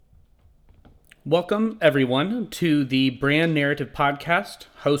Welcome, everyone, to the Brand Narrative Podcast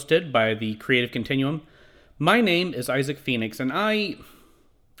hosted by the Creative Continuum. My name is Isaac Phoenix, and I'm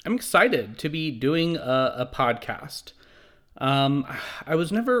excited to be doing a podcast. I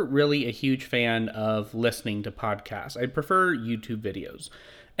was never really a huge fan of listening to podcasts. I prefer YouTube videos.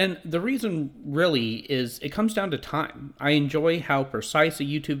 And the reason really is it comes down to time. I enjoy how precise a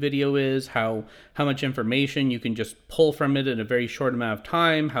YouTube video is, how much information you can just pull from it in a very short amount of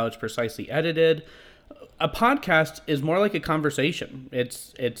time, how it's precisely edited. A podcast is more like a conversation.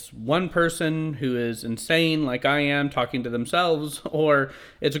 It's one person who is insane like I am talking to themselves, or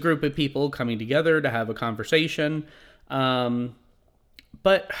it's a group of people coming together to have a conversation. But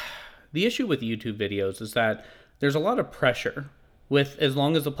the issue with YouTube videos is that there's a lot of pressure with as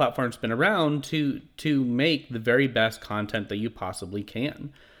long as the platform's been around to make the very best content that you possibly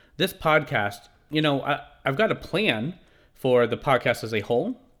can. This podcast, I've got a plan for the podcast as a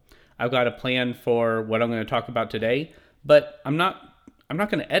whole. I've got a plan for what I'm going to talk about today, but I'm not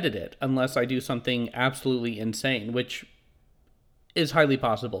going to edit it unless I do something absolutely insane, which is highly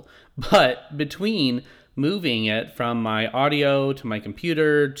possible. But between moving it from my audio to my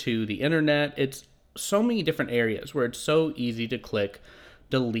computer to the internet, it's so many different areas where it's so easy to click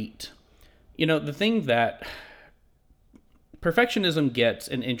delete. The thing that perfectionism gets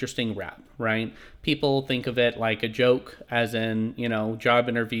an interesting rap, right? People think of it like a joke, as in, job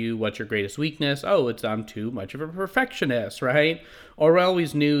interview, what's your greatest weakness? Oh, I'm too much of a perfectionist, right? Or I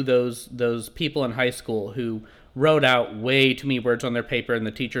always knew those people in high school who wrote out way too many words on their paper, and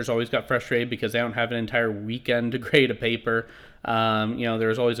the teachers always got frustrated because they don't have an entire weekend to grade a paper.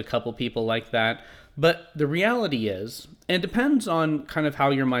 There's always a couple people like that. But the reality is, and it depends on kind of how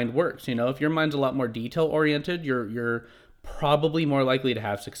your mind works. If your mind's a lot more detail oriented, you're probably more likely to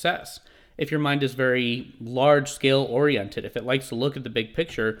have success. If your mind is very large scale oriented, if it likes to look at the big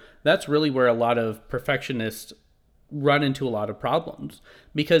picture, that's really where a lot of perfectionists run into a lot of problems,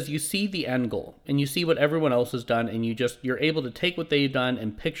 because you see the end goal and you see what everyone else has done, and you're able to take what they've done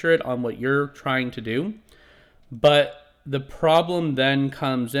and picture it on what you're trying to do. But the problem then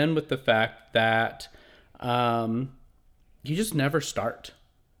comes in with the fact that you just never start.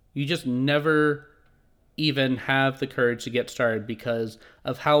 You just never even have the courage to get started because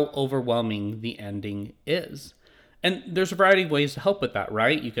of how overwhelming the ending is. And there's a variety of ways to help with that,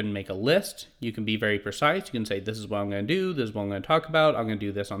 right? You can make a list. You can be very precise. You can say, this is what I'm going to do. This is what I'm going to talk about. I'm going to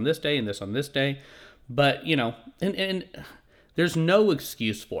do this on this day and this on this day. But, and there's no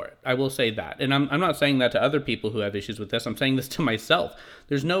excuse for it. I will say that. And I'm not saying that to other people who have issues with this. I'm saying this to myself.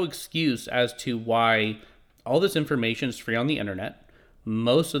 There's no excuse as to why all this information is free on the internet.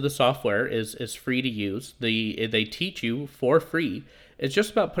 Most of the software is free to use. They teach you for free. It's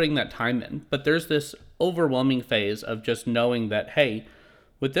just about putting that time in. But there's this overwhelming phase of just knowing that, hey,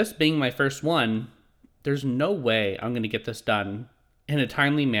 with this being my first one, there's no way I'm going to get this done in a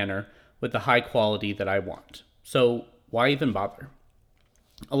timely manner with the high quality that I want. So why even bother?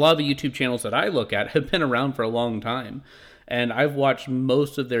 A lot of the YouTube channels that I look at have been around for a long time, and I've watched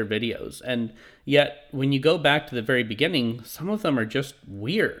most of their videos. And yet, when you go back to the very beginning, some of them are just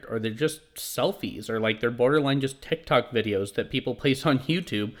weird, or they're just selfies, or like they're borderline just TikTok videos that people place on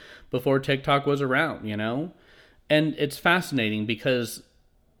YouTube before TikTok was around, And it's fascinating because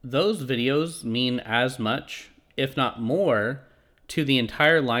those videos mean as much, if not more, to the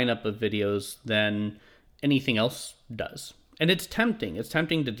entire lineup of videos than anything else does. And it's tempting. It's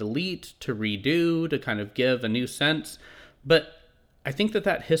tempting to delete, to redo, to kind of give a new sense. But I think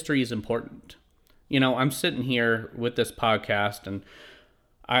that history is important. I'm sitting here with this podcast, and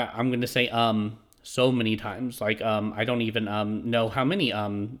I'm going to say so many times. Like I don't even know how many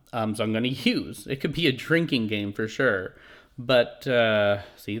ums I'm going to use. It could be a drinking game for sure. But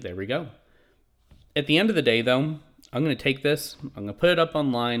see, there we go. At the end of the day, though, I'm going to take this, I'm going to put it up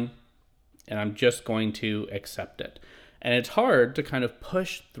online, and I'm just going to accept it. And it's hard to kind of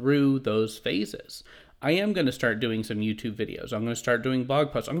push through those phases. I am going to start doing some YouTube videos. I'm going to start doing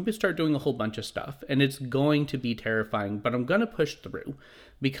blog posts. I'm going to start doing a whole bunch of stuff. And it's going to be terrifying, but I'm going to push through.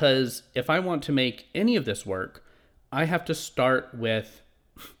 Because if I want to make any of this work, I have to start with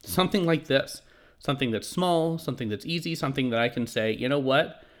something like this. Something that's small, something that's easy, something that I can say, you know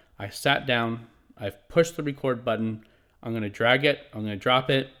what? I sat down, I've pushed the record button, I'm going to drag it, I'm going to drop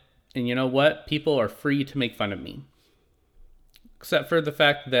it, and you know what? People are free to make fun of me. Except for the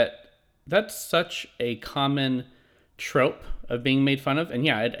fact that that's such a common trope of being made fun of. And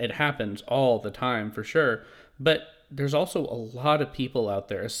yeah, it happens all the time for sure. But there's also a lot of people out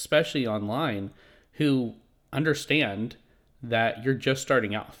there, especially online, who understand that you're just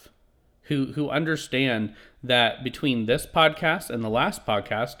starting off. Who understand that between this podcast and the last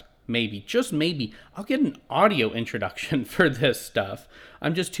podcast, maybe, just maybe, I'll get an audio introduction for this stuff.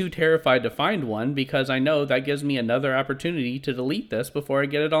 I'm just too terrified to find one because I know that gives me another opportunity to delete this before I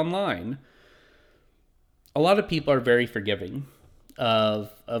get it online. A lot of people are very forgiving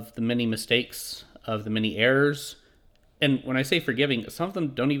of the many mistakes, of the many errors. And when I say forgiving, some of them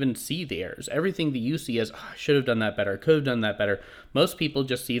don't even see the errors. Everything that you see as, I should have done that better, could have done that better. Most people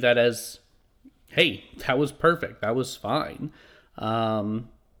just see that as, hey, that was perfect, that was fine. And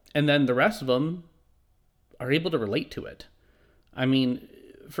then the rest of them are able to relate to it. I mean,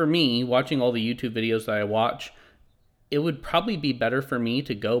 for me, watching all the YouTube videos that I watch, it would probably be better for me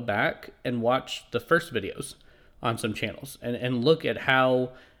to go back and watch the first videos on some channels and look at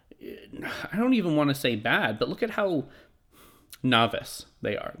how, I don't even want to say bad, but look at how novice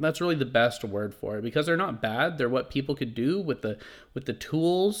they are. That's really the best word for it, because they're not bad. They're what people could do with the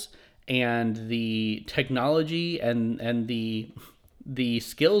tools and the technology and the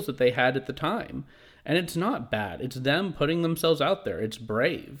skills that they had at the time. And it's not bad. It's them putting themselves out there. It's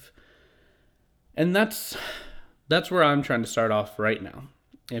brave. And that's where I'm trying to start off right now.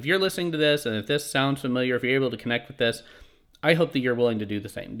 If you're listening to this and if this sounds familiar, if you're able to connect with this, I hope that you're willing to do the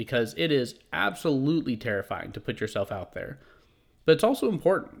same, because it is absolutely terrifying to put yourself out there. But it's also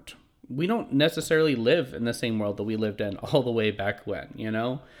important. We don't necessarily live in the same world that we lived in all the way back when, you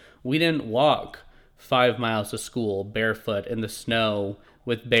know? We didn't walk 5 miles to school barefoot in the snow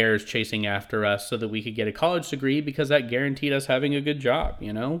with bears chasing after us so that we could get a college degree because that guaranteed us having a good job,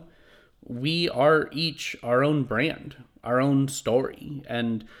 you know? We are each our own brand, our own story,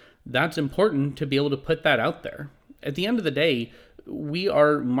 and that's important to be able to put that out there. At the end of the day, we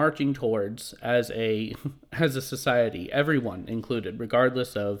are marching towards, as a society, everyone included,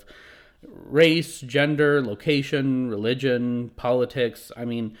 regardless of race, gender, location, religion, politics. I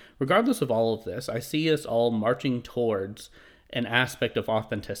mean, regardless of all of this, I see us all marching towards an aspect of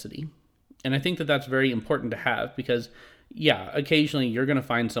authenticity. And I think that that's very important to have, because yeah, occasionally you're going to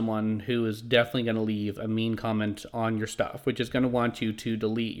find someone who is definitely going to leave a mean comment on your stuff, which is going to want you to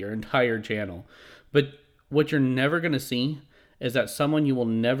delete your entire channel. But what you're never going to see is that someone you will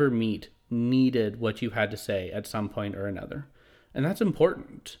never meet needed what you had to say at some point or another. And that's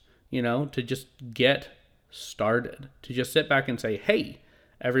important, you know, to just get started, to just sit back and say, hey,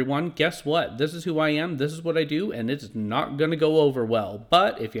 everyone, guess what? This is who I am. This is what I do. And it's not going to go over well.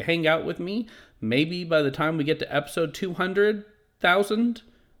 But if you hang out with me, maybe by the time we get to episode 200,000,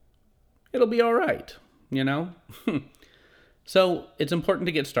 it'll be all right, you know? So it's important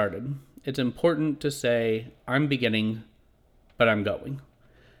to get started. It's important to say, I'm beginning, but I'm going.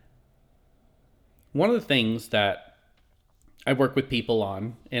 One of the things that I work with people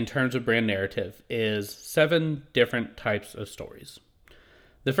on in terms of brand narrative is 7 different types of stories.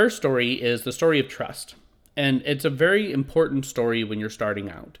 The first story is the story of trust. And it's a very important story when you're starting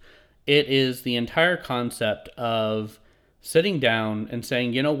out. It is the entire concept of sitting down and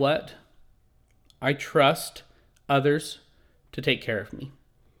saying, you know what? I trust others to take care of me.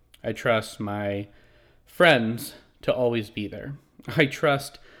 I trust my friends to always be there. I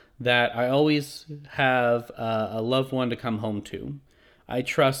trust that I always have a loved one to come home to. I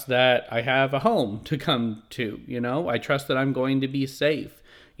trust that I have a home to come to, you know? I trust that I'm going to be safe.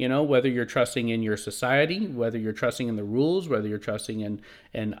 You know, whether you're trusting in your society, whether you're trusting in the rules, whether you're trusting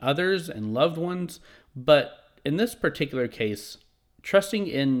in others and loved ones. But in this particular case, trusting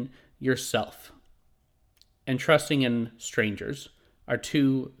in yourself and trusting in strangers are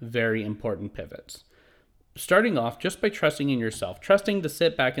 2 very important pivots. Starting off just by trusting in yourself, trusting to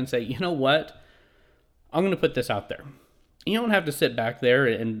sit back and say, you know what, I'm going to put this out there. You don't have to sit back there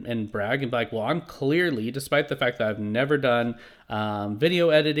and brag and be like, well, I'm clearly, despite the fact that I've never done video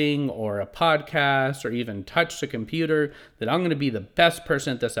editing or a podcast or even touched a computer, that I'm going to be the best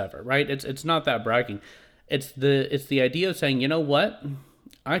person at this ever, right? It's not that bragging. It's the idea of saying, you know what?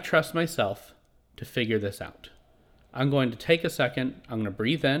 I trust myself to figure this out. I'm going to take a second. I'm going to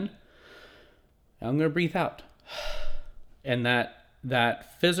breathe in. I'm going to breathe out. And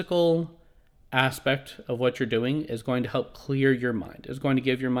that physical aspect of what you're doing is going to help clear your mind. It's going to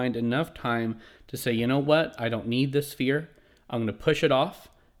give your mind enough time to say, you know what? I don't need this fear. I'm going to push it off,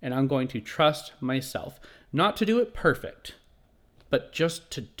 and I'm going to trust myself. Not to do it perfect, but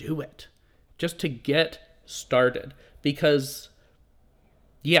just to do it. Just to get started. Because,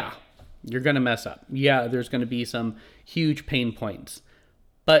 yeah, you're going to mess up. Yeah, there's going to be some huge pain points.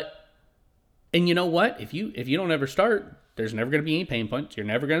 And you know what? If you don't ever start, there's never going to be any pain points. You're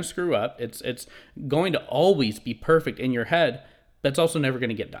never going to screw up. It's going to always be perfect in your head, but it's also never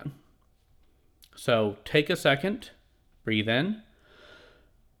going to get done. So take a second, breathe in,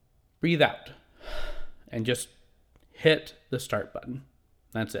 breathe out, and just hit the start button.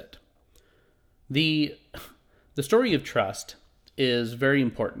 That's it. The the story of trust is very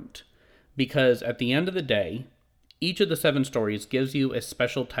important because at the end of the day, each of the 7 stories gives you a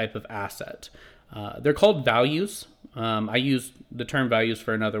special type of asset. They're called values. I use the term values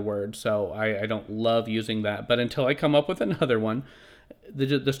for another word, so I don't love using that. But until I come up with another one,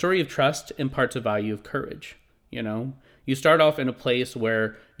 the story of trust imparts a value of courage. You know, you start off in a place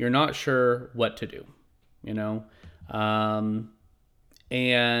where you're not sure what to do. You know,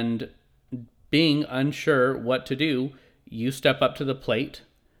 and being unsure what to do, you step up to the plate.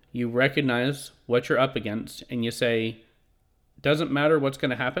 You recognize what you're up against, and you say, "Doesn't matter what's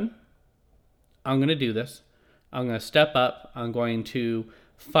going to happen. I'm going to do this. I'm going to step up. I'm going to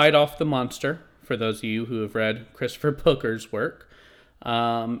fight off the monster," for those of you who have read Christopher Booker's work.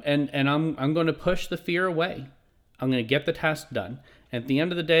 And I'm going to push the fear away. I'm going to get the task done. At the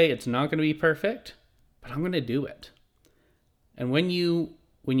end of the day, it's not going to be perfect, but I'm going to do it. And when you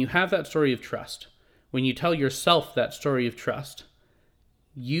have that story of trust, when you tell yourself that story of trust,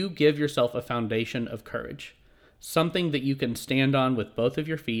 you give yourself a foundation of courage, something that you can stand on with both of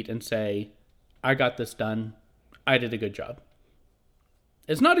your feet and say, "I got this done. I did a good job."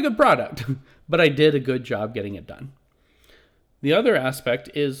 It's not a good product, but I did a good job getting it done. The other aspect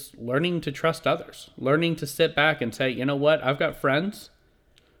is learning to trust others, learning to sit back and say, "You know what? I've got friends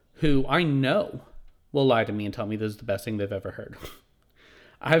who I know will lie to me and tell me this is the best thing they've ever heard."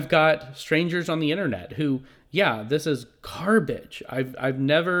 I've got strangers on the internet who, yeah, this is garbage. I've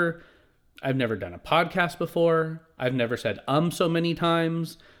never done a podcast before. I've never said so many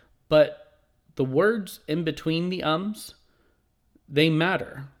times, but the words in between the ums, they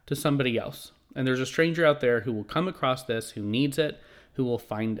matter to somebody else. And there's a stranger out there who will come across this, who needs it, who will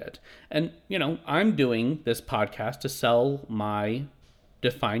find it. And, you know, I'm doing this podcast to sell my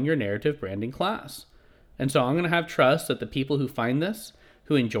Define Your Narrative branding class. And so I'm going to have trust that the people who find this,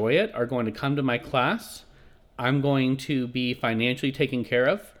 who enjoy it, are going to come to my class. I'm going to be financially taken care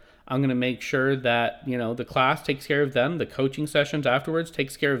of. I'm going to make sure that, you know, the class takes care of them. The coaching sessions afterwards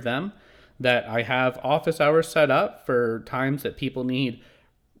takes care of them. That I have office hours set up for times that people need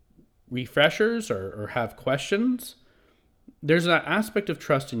refreshers or have questions. There's an aspect of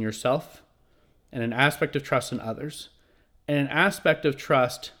trust in yourself and an aspect of trust in others and an aspect of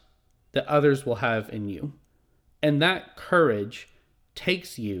trust that others will have in you. And that courage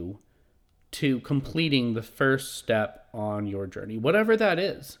takes you to completing the first step on your journey, whatever that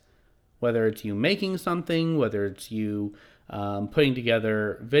is. Whether it's you making something, whether it's you putting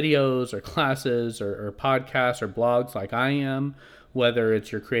together videos or classes or podcasts or blogs like I am, whether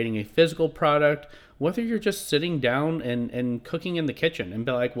it's you're creating a physical product, whether you're just sitting down and cooking in the kitchen and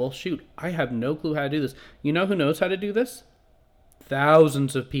be like, "Well, shoot, I have no clue how to do this." You know who knows how to do this?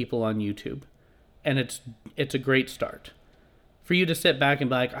 Thousands of people on YouTube. And it's a great start. For you to sit back and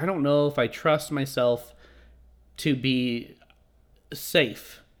be like, "I don't know if I trust myself to be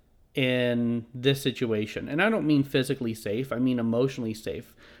safe in this situation." And I don't mean physically safe. I mean emotionally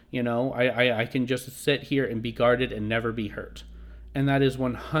safe. You know, I can just sit here and be guarded and never be hurt. And that is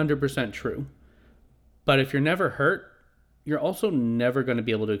 100% true. But if you're never hurt, you're also never going to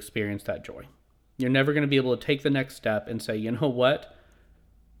be able to experience that joy. You're never going to be able to take the next step and say, "You know what?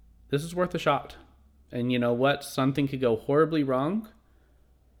 This is worth a shot." And you know what? Something could go horribly wrong,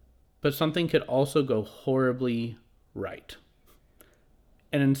 but something could also go horribly right.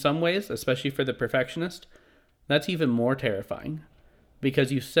 And in some ways, especially for the perfectionist, that's even more terrifying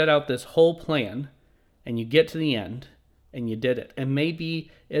because you set out this whole plan and you get to the end and you did it. And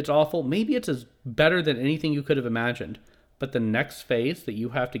maybe it's awful. Maybe it's as better than anything you could have imagined. But the next phase that you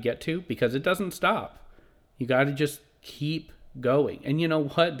have to get to, because it doesn't stop, you got to just keep going. And you know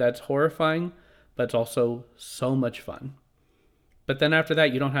what? That's horrifying, but it's also so much fun. But then after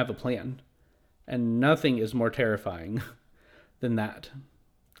that, you don't have a plan. And nothing is more terrifying than that.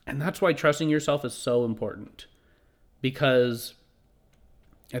 And that's why trusting yourself is so important. Because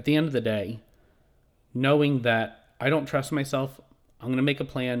at the end of the day, knowing that I don't trust myself, I'm going to make a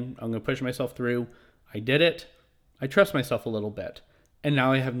plan, I'm going to push myself through, I did it, I trust myself a little bit, and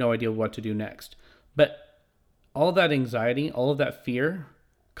now I have no idea what to do next. But all that anxiety, all of that fear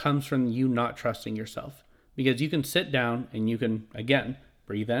comes from you not trusting yourself. Because you can sit down and you can, again,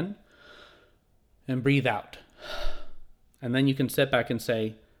 breathe in and breathe out. And then you can sit back and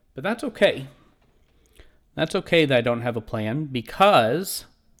say, "But that's okay. That's okay that I don't have a plan because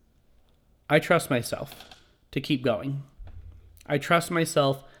I trust myself to keep going. I trust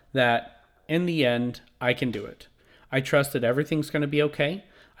myself that in the end, I can do it. I trust that everything's going to be okay.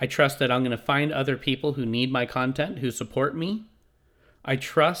 I trust that I'm going to find other people who need my content, who support me. I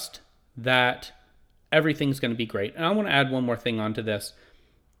trust that everything's going to be great." And I want to add one more thing onto this.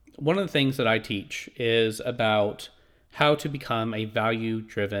 one of the things that I teach is about how to become a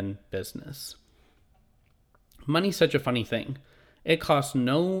value-driven business. Money's such a funny thing. It costs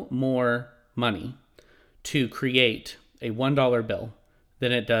no more money to create a $1 bill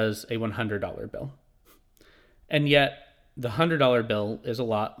than it does a $100 bill. And yet, the $100 bill is a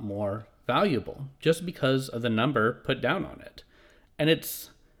lot more valuable just because of the number put down on it. And it's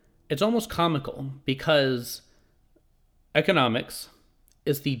almost comical because economics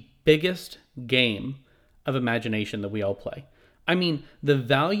is the biggest game of imagination that we all play. I mean, the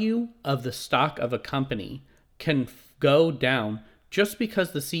value of the stock of a company can go down just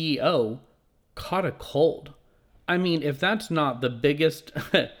because the CEO caught a cold. I mean, if that's not the biggest,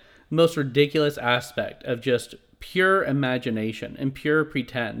 most ridiculous aspect of just pure imagination and pure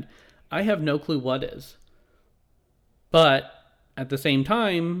pretend, I have no clue what is. But at the same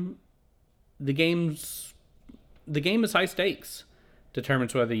time, the game is high stakes.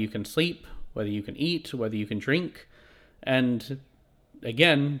 Determines whether you can sleep, whether you can eat, whether you can drink. And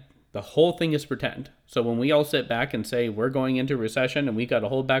again, the whole thing is pretend. So when we all sit back and say we're going into recession and we got to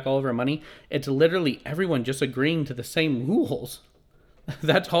hold back all of our money, it's literally everyone just agreeing to the same rules.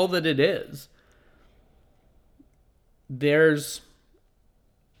 That's all that it is. There's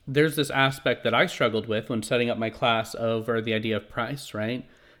this aspect that I struggled with when setting up my class over the idea of price, right?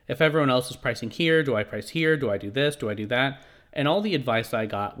 If everyone else is pricing here, do I price here? Do I do this? Do I do that? And all the advice I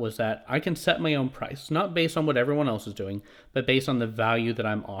got was that I can set my own price, not based on what everyone else is doing, but based on the value that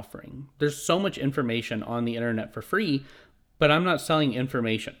I'm offering. There's so much information on the internet for free, but I'm not selling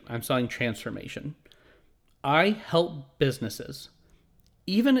information. I'm selling transformation. I help businesses,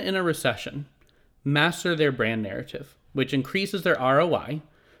 even in a recession, master their brand narrative, which increases their ROI.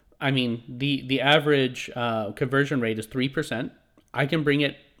 I mean, the average conversion rate is 3%. I can bring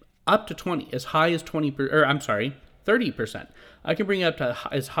it up to 20, as high as 30%. I can bring it up to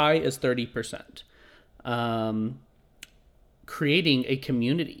as high as 30%. Creating a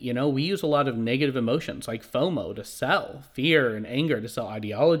community. We use a lot of negative emotions like FOMO to sell, fear and anger to sell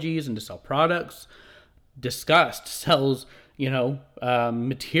ideologies and to sell products. Disgust sells,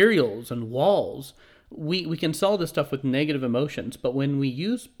 materials and walls. We can sell this stuff with negative emotions, but when we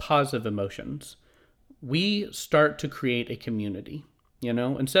use positive emotions, we start to create a community.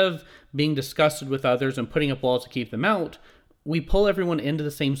 Instead of being disgusted with others and putting up walls to keep them out, we pull everyone into the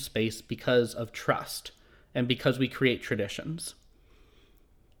same space because of trust and because we create traditions.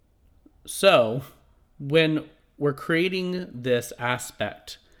 So when we're creating this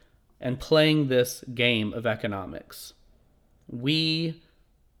aspect and playing this game of economics, we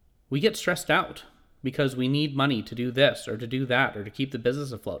get stressed out because we need money to do this or to do that or to keep the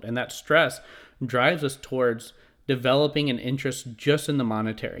business afloat. And that stress drives us towards developing an interest just in the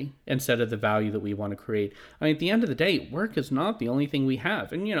monetary instead of the value that we want to create. I mean, at the end of the day, work is not the only thing we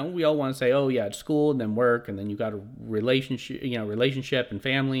have. And, we all want to say, oh yeah, it's school and then work. And then you've got a relationship and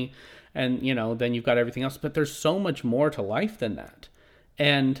family. And, then you've got everything else. But there's so much more to life than that.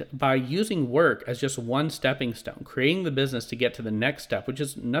 And by using work as just one stepping stone, creating the business to get to the next step, which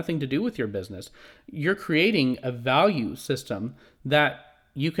has nothing to do with your business, you're creating a value system that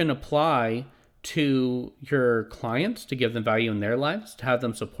you can apply to your clients to give them value in their lives, to have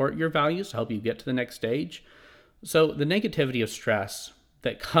them support your values, to help you get to the next stage. So the negativity of stress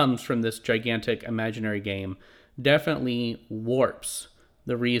that comes from this gigantic imaginary game definitely warps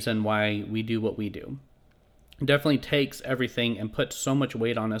the reason why we do what we do. It definitely takes everything and puts so much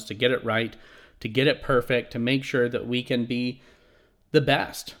weight on us to get it right, to get it perfect, to make sure that we can be the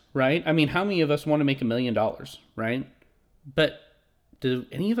best, right? I mean, how many of us want to make $1 million, right? But do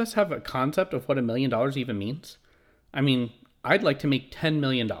any of us have a concept of what $1 million even means? I mean, I'd like to make $10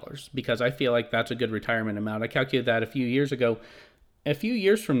 million because I feel like that's a good retirement amount. I calculated that a few years ago. A few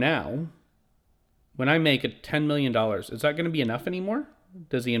years from now, when I make $10 million, is that going to be enough anymore?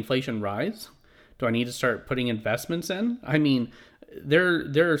 Does the inflation rise? Do I need to start putting investments in? I mean,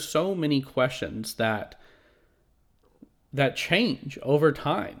 there are so many questions that change over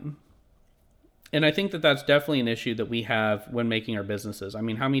time. And I think that that's definitely an issue that we have when making our businesses. I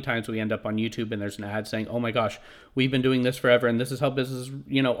mean, how many times we end up on YouTube and there's an ad saying, oh my gosh, we've been doing this forever and this is how businesses,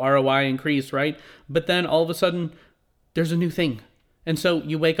 ROI increase, right? But then all of a sudden there's a new thing. And so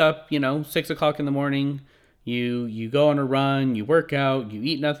you wake up, 6 o'clock in the morning, you go on a run, you work out, you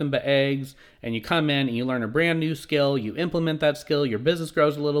eat nothing but eggs, and you come in and you learn a brand new skill, you implement that skill, your business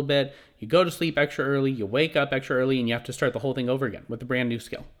grows a little bit, you go to sleep extra early, you wake up extra early, and you have to start the whole thing over again with a brand new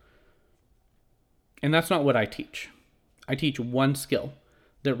skill. And that's not what I teach. I teach one skill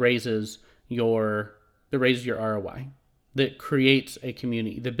that raises your ROI. that creates a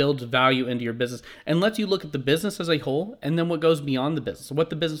community, that builds value into your business and lets you look at the business as a whole and then what goes beyond the business, what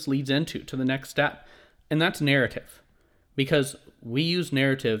the business leads into to the next step. And that's narrative, because we use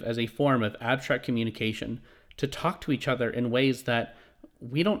narrative as a form of abstract communication to talk to each other in ways that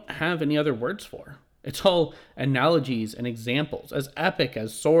we don't have any other words for. It's all analogies and examples. As epic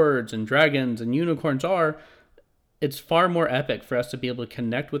as swords and dragons and unicorns are, it's far more epic for us to be able to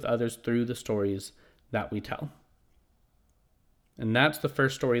connect with others through the stories that we tell. And that's the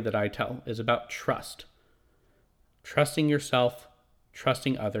first story that I tell, is about trust. Trusting yourself,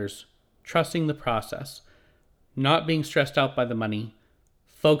 trusting others, trusting the process, not being stressed out by the money,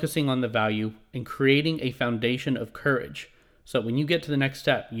 focusing on the value, and creating a foundation of courage. So when you get to the next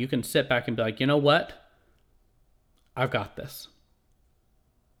step, you can sit back and be like, you know what? I've got this.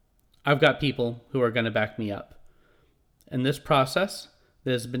 I've got people who are going to back me up. And this process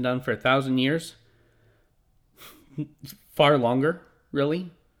that has been done for 1,000 years, far longer,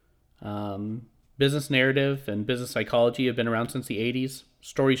 really. Business narrative and business psychology have been around since the 80s.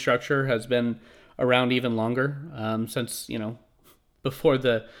 Story structure has been around even longer, since, before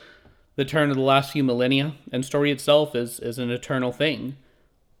the turn of the last few millennia. And story itself is an eternal thing.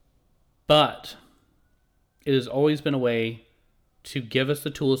 But it has always been a way to give us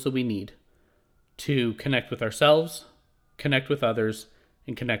the tools that we need to connect with ourselves, connect with others,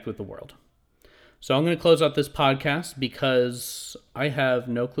 and connect with the world. So I'm going to close out this podcast because I have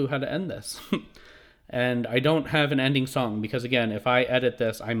no clue how to end this. And I don't have an ending song because, again, if I edit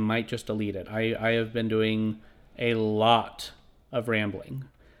this, I might just delete it. I have been doing a lot of rambling,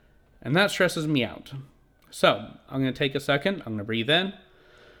 and that stresses me out. So I'm going to take a second. I'm going to breathe in.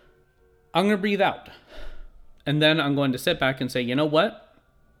 I'm going to breathe out. And then I'm going to sit back and say, you know what?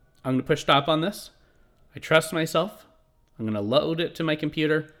 I'm going to push stop on this. I trust myself. I'm going to load it to my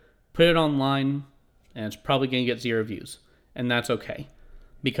computer, put it online, and it's probably going to get 0 views. And that's okay,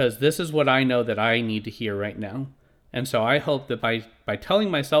 because this is what I know that I need to hear right now. And so I hope that by telling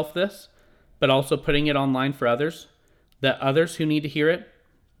myself this, but also putting it online for others, that others who need to hear it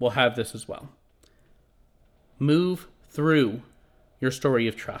will have this as well. Move through your story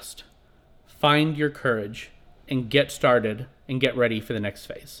of trust. Find your courage and get started and get ready for the next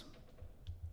phase.